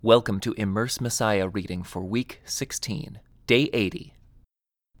Welcome to Immerse Messiah reading for week 16, day 80.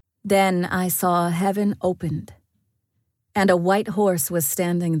 Then I saw heaven opened, and a white horse was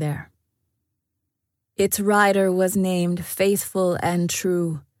standing there. Its rider was named Faithful and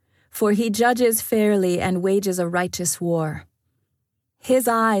True, for he judges fairly and wages a righteous war. His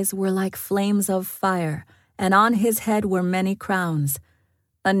eyes were like flames of fire, and on his head were many crowns.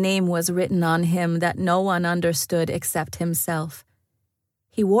 A name was written on him that no one understood except himself.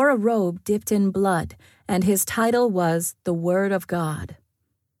 He wore a robe dipped in blood, and his title was the Word of God.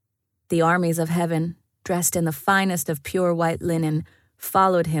 The armies of heaven, dressed in the finest of pure white linen,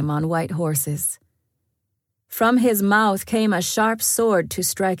 followed him on white horses. From his mouth came a sharp sword to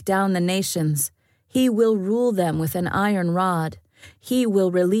strike down the nations. He will rule them with an iron rod. He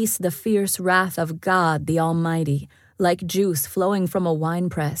will release the fierce wrath of God the Almighty, like juice flowing from a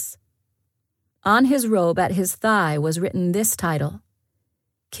winepress. On his robe at his thigh was written this title: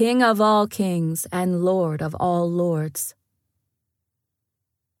 King of all kings and Lord of all lords.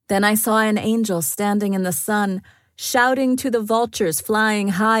 Then I saw an angel standing in the sun, shouting to the vultures flying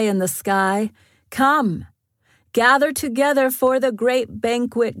high in the sky, "Come, gather together for the great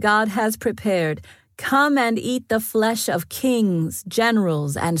banquet God has prepared. Come and eat the flesh of kings,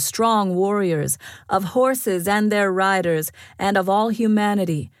 generals, and strong warriors, of horses and their riders, and of all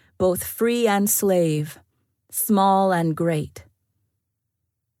humanity, both free and slave, small and great."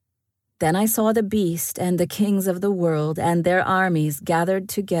 Then I saw the beast and the kings of the world and their armies gathered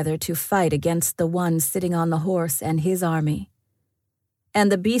together to fight against the one sitting on the horse and his army.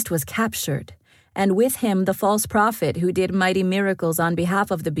 And the beast was captured, and with him the false prophet who did mighty miracles on behalf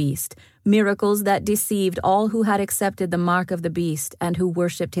of the beast, miracles that deceived all who had accepted the mark of the beast and who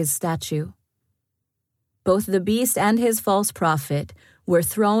worshipped his statue. Both the beast and his false prophet were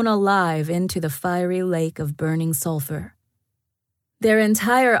thrown alive into the fiery lake of burning sulfur. Their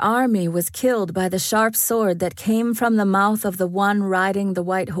entire army was killed by the sharp sword that came from the mouth of the one riding the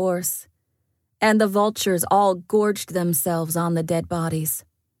white horse, and the vultures all gorged themselves on the dead bodies.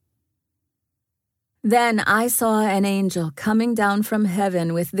 Then I saw an angel coming down from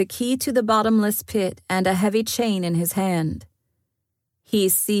heaven with the key to the bottomless pit and a heavy chain in his hand. He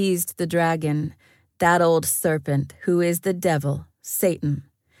seized the dragon, that old serpent who is the devil, Satan,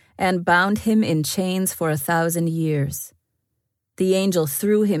 and bound him in chains for 1,000 years. The angel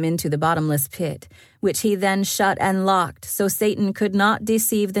threw him into the bottomless pit, which he then shut and locked, so Satan could not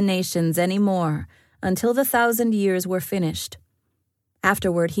deceive the nations any more until the 1,000 years were finished.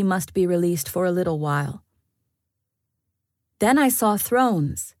 Afterward he must be released for a little while. Then I saw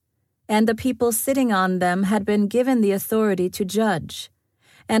thrones, and the people sitting on them had been given the authority to judge.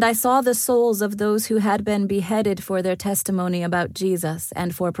 And I saw the souls of those who had been beheaded for their testimony about Jesus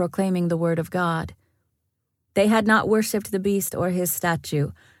and for proclaiming the word of God. They had not worshipped the beast or his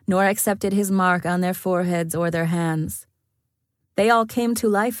statue, nor accepted his mark on their foreheads or their hands. They all came to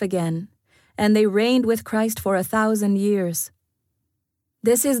life again, and they reigned with Christ for 1,000 years.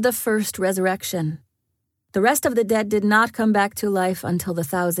 This is the first resurrection. The rest of the dead did not come back to life until the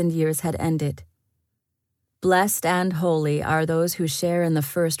 1,000 years had ended. Blessed and holy are those who share in the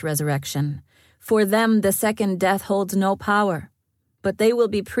first resurrection. For them the second death holds no power. But they will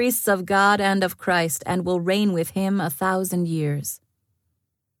be priests of God and of Christ and will reign with him 1,000 years.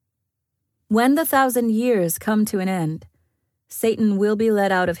 When the 1,000 years come to an end, Satan will be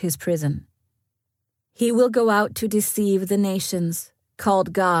let out of his prison. He will go out to deceive the nations,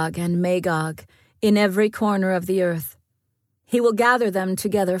 called Gog and Magog, in every corner of the earth. He will gather them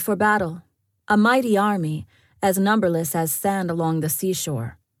together for battle, a mighty army, as numberless as sand along the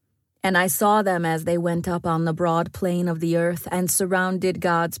seashore. And I saw them as they went up on the broad plain of the earth and surrounded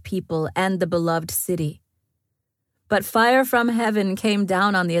God's people and the beloved city. But fire from heaven came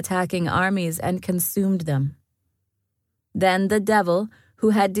down on the attacking armies and consumed them. Then the devil,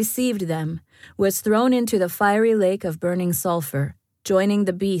 who had deceived them, was thrown into the fiery lake of burning sulfur, joining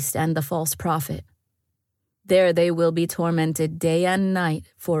the beast and the false prophet. There they will be tormented day and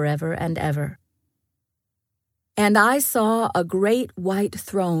night forever and ever. And I saw a great white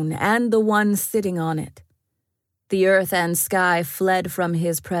throne and the one sitting on it. The earth and sky fled from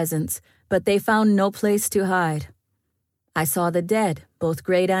his presence, but they found no place to hide. I saw the dead, both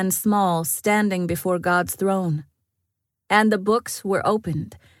great and small, standing before God's throne. And the books were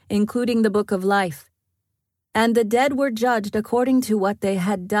opened, including the book of life. And the dead were judged according to what they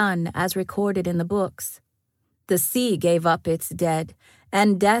had done, as recorded in the books. The sea gave up its dead,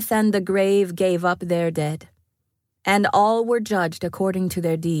 and death and the grave gave up their dead. And all were judged according to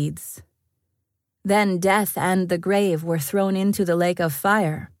their deeds. Then death and the grave were thrown into the lake of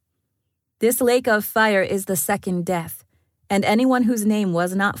fire. This lake of fire is the second death, and anyone whose name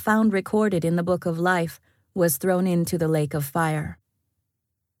was not found recorded in the book of life was thrown into the lake of fire.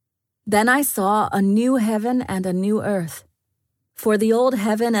 Then I saw a new heaven and a new earth, for the old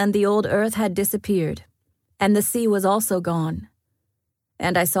heaven and the old earth had disappeared, and the sea was also gone.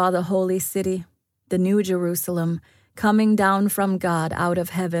 And I saw the holy city, the new Jerusalem, coming down from God out of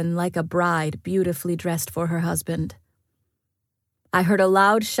heaven like a bride beautifully dressed for her husband. I heard a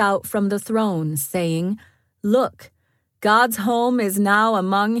loud shout from the throne saying, "Look, God's home is now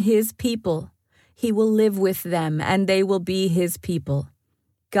among his people. He will live with them, and they will be his people.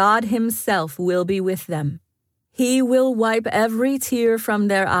 God himself will be with them. He will wipe every tear from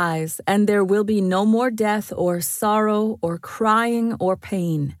their eyes, and there will be no more death or sorrow or crying or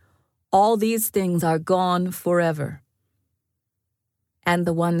pain. All these things are gone forever." And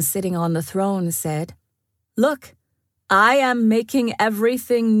the one sitting on the throne said, "Look, I am making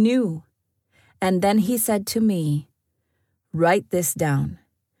everything new." And then he said to me, "Write this down,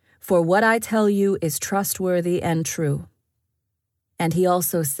 for what I tell you is trustworthy and true." And he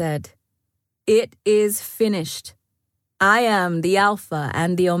also said, "It is finished. I am the Alpha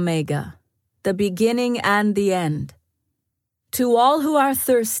and the Omega, the beginning and the end. To all who are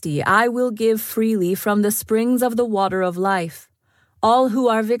thirsty, I will give freely from the springs of the water of life. All who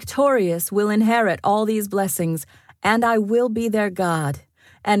are victorious will inherit all these blessings, and I will be their God,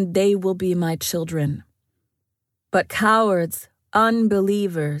 and they will be my children. But cowards,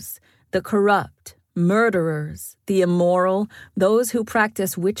 unbelievers, the corrupt, murderers, the immoral, those who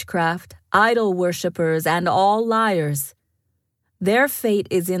practice witchcraft, idol worshippers, and all liars, their fate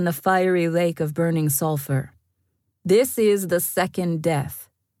is in the fiery lake of burning sulfur. This is the second death."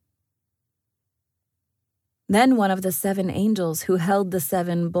 Then one of the 7 angels who held the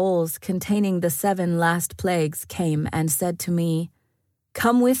 7 bowls containing the 7 last plagues came and said to me,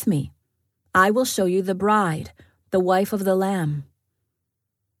 "Come with me. I will show you the bride, the wife of the Lamb."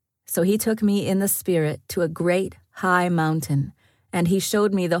 So he took me in the Spirit to a great high mountain, and he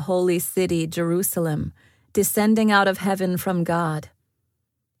showed me the holy city, Jerusalem, descending out of heaven from God.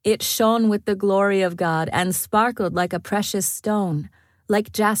 It shone with the glory of God and sparkled like a precious stone,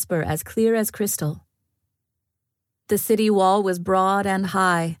 like jasper as clear as crystal. The city wall was broad and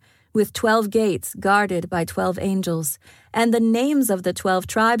high, with 12 gates guarded by 12 angels, and the names of the 12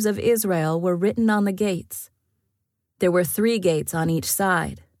 tribes of Israel were written on the gates. There were 3 gates on each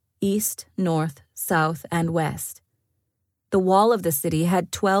side, east, north, south, and west. The wall of the city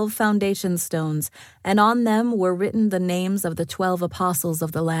had 12 foundation stones, and on them were written the names of the 12 apostles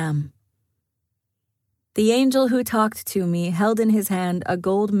of the Lamb. The angel who talked to me held in his hand a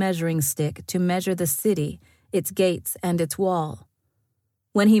gold measuring stick to measure the city, its gates, and its wall.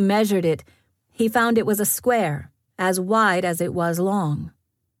 When he measured it, he found it was a square, as wide as it was long.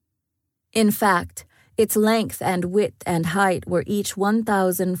 In fact, its length and width and height were each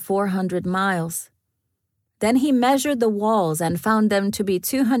 1,400 miles. Then he measured the walls and found them to be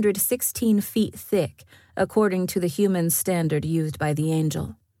 216 feet thick, according to the human standard used by the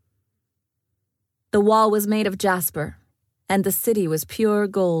angel. The wall was made of jasper, and the city was pure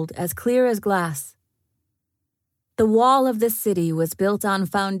gold, as clear as glass. The wall of the city was built on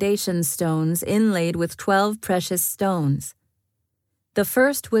foundation stones inlaid with 12 precious stones. The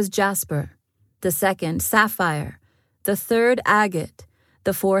first was jasper, the second sapphire, the third agate,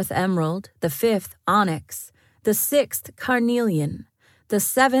 the fourth emerald, the fifth onyx, the sixth carnelian, the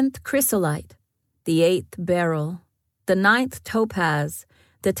seventh chrysolite, the eighth beryl, the ninth topaz,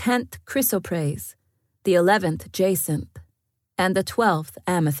 the 10th chrysoprase, the 11th jacinth, and the 12th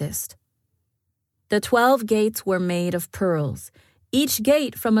amethyst. The 12 gates were made of pearls, each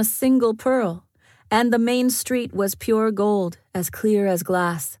gate from a single pearl, and the main street was pure gold, as clear as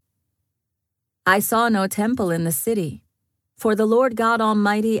glass. I saw no temple in the city, for the Lord God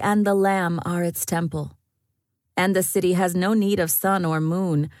Almighty and the Lamb are its temple. And the city has no need of sun or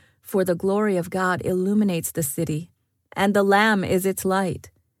moon, for the glory of God illuminates the city, and the Lamb is its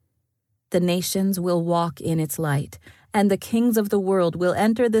light. The nations will walk in its light, and the kings of the world will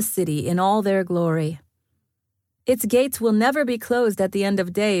enter the city in all their glory. Its gates will never be closed at the end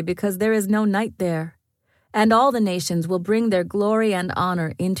of day, because there is no night there, and all the nations will bring their glory and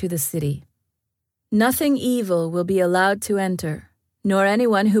honor into the city. Nothing evil will be allowed to enter, nor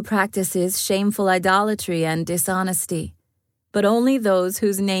anyone who practices shameful idolatry and dishonesty, but only those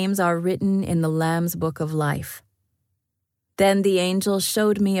whose names are written in the Lamb's book of life. Then the angel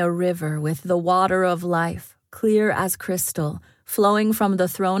showed me a river with the water of life, clear as crystal, flowing from the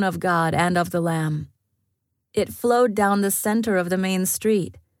throne of God and of the Lamb. It flowed down the center of the main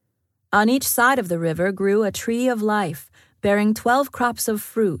street. On each side of the river grew a tree of life, bearing 12 crops of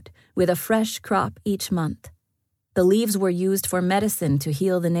fruit, with a fresh crop each month. The leaves were used for medicine to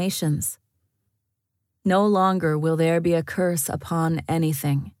heal the nations. No longer will there be a curse upon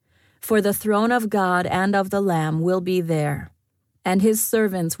anything, for the throne of God and of the Lamb will be there, and his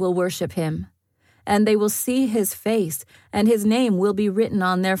servants will worship him, and they will see his face, and his name will be written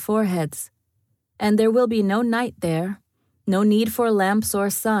on their foreheads. And there will be no night there, no need for lamps or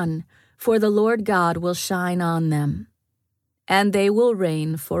sun, for the Lord God will shine on them, and they will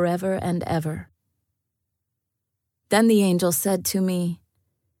reign forever and ever. Then the angel said to me,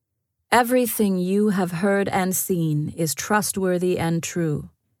 "Everything you have heard and seen is trustworthy and true.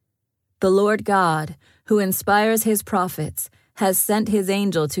 The Lord God, who inspires his prophets, has sent his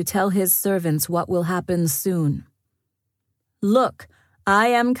angel to tell his servants what will happen soon. Look, I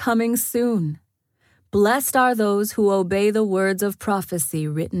am coming soon. Blessed are those who obey the words of prophecy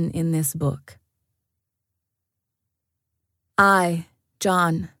written in this book." I,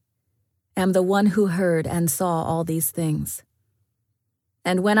 John, am the one who heard and saw all these things.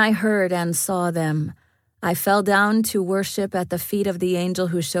 And when I heard and saw them, I fell down to worship at the feet of the angel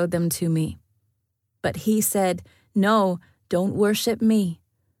who showed them to me. But he said, "No, don't worship me.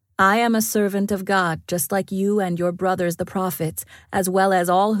 I am a servant of God, just like you and your brothers the prophets, as well as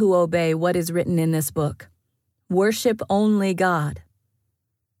all who obey what is written in this book. Worship only God."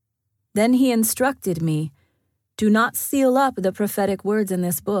 Then he instructed me, "Do not seal up the prophetic words in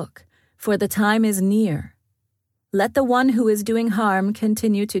this book, for the time is near. Let the one who is doing harm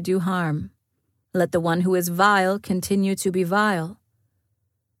continue to do harm. Let the one who is vile continue to be vile.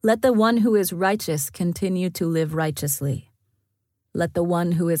 Let the one who is righteous continue to live righteously. Let the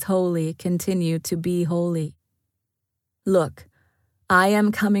one who is holy continue to be holy. Look, I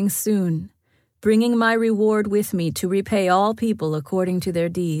am coming soon, bringing my reward with me to repay all people according to their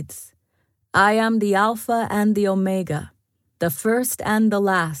deeds. I am the Alpha and the Omega, the first and the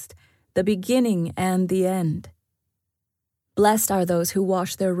last, the beginning and the end. Blessed are those who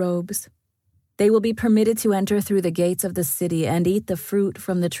wash their robes. They will be permitted to enter through the gates of the city and eat the fruit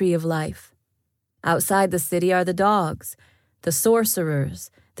from the tree of life. Outside the city are the dogs, the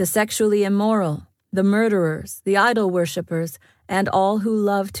sorcerers, the sexually immoral, the murderers, the idol worshippers, and all who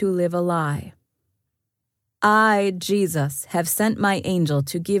love to live a lie. I, Jesus, have sent my angel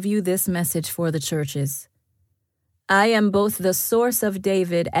to give you this message for the churches. I am both the source of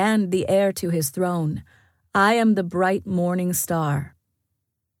David and the heir to his throne. I am the bright morning star.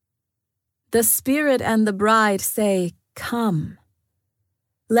 The Spirit and the bride say, "Come."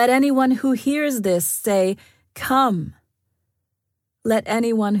 Let anyone who hears this say, "Come." Let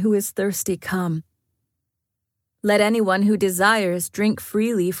anyone who is thirsty come. Let anyone who desires drink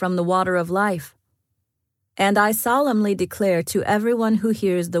freely from the water of life. And I solemnly declare to everyone who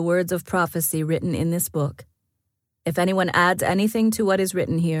hears the words of prophecy written in this book, if anyone adds anything to what is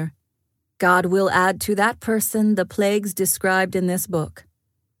written here, God will add to that person the plagues described in this book.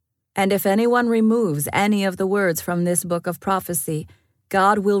 And if anyone removes any of the words from this book of prophecy,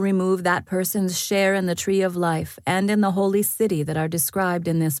 God will remove that person's share in the tree of life and in the holy city that are described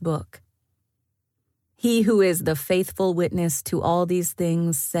in this book. He who is the faithful witness to all these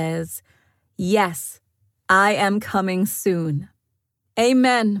things says, "Yes, I am coming soon."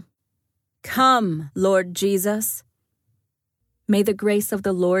 Amen. Come, Lord Jesus. May the grace of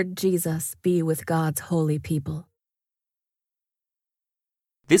the Lord Jesus be with God's holy people.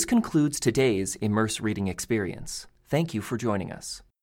 This concludes today's Immerse reading experience. Thank you for joining us.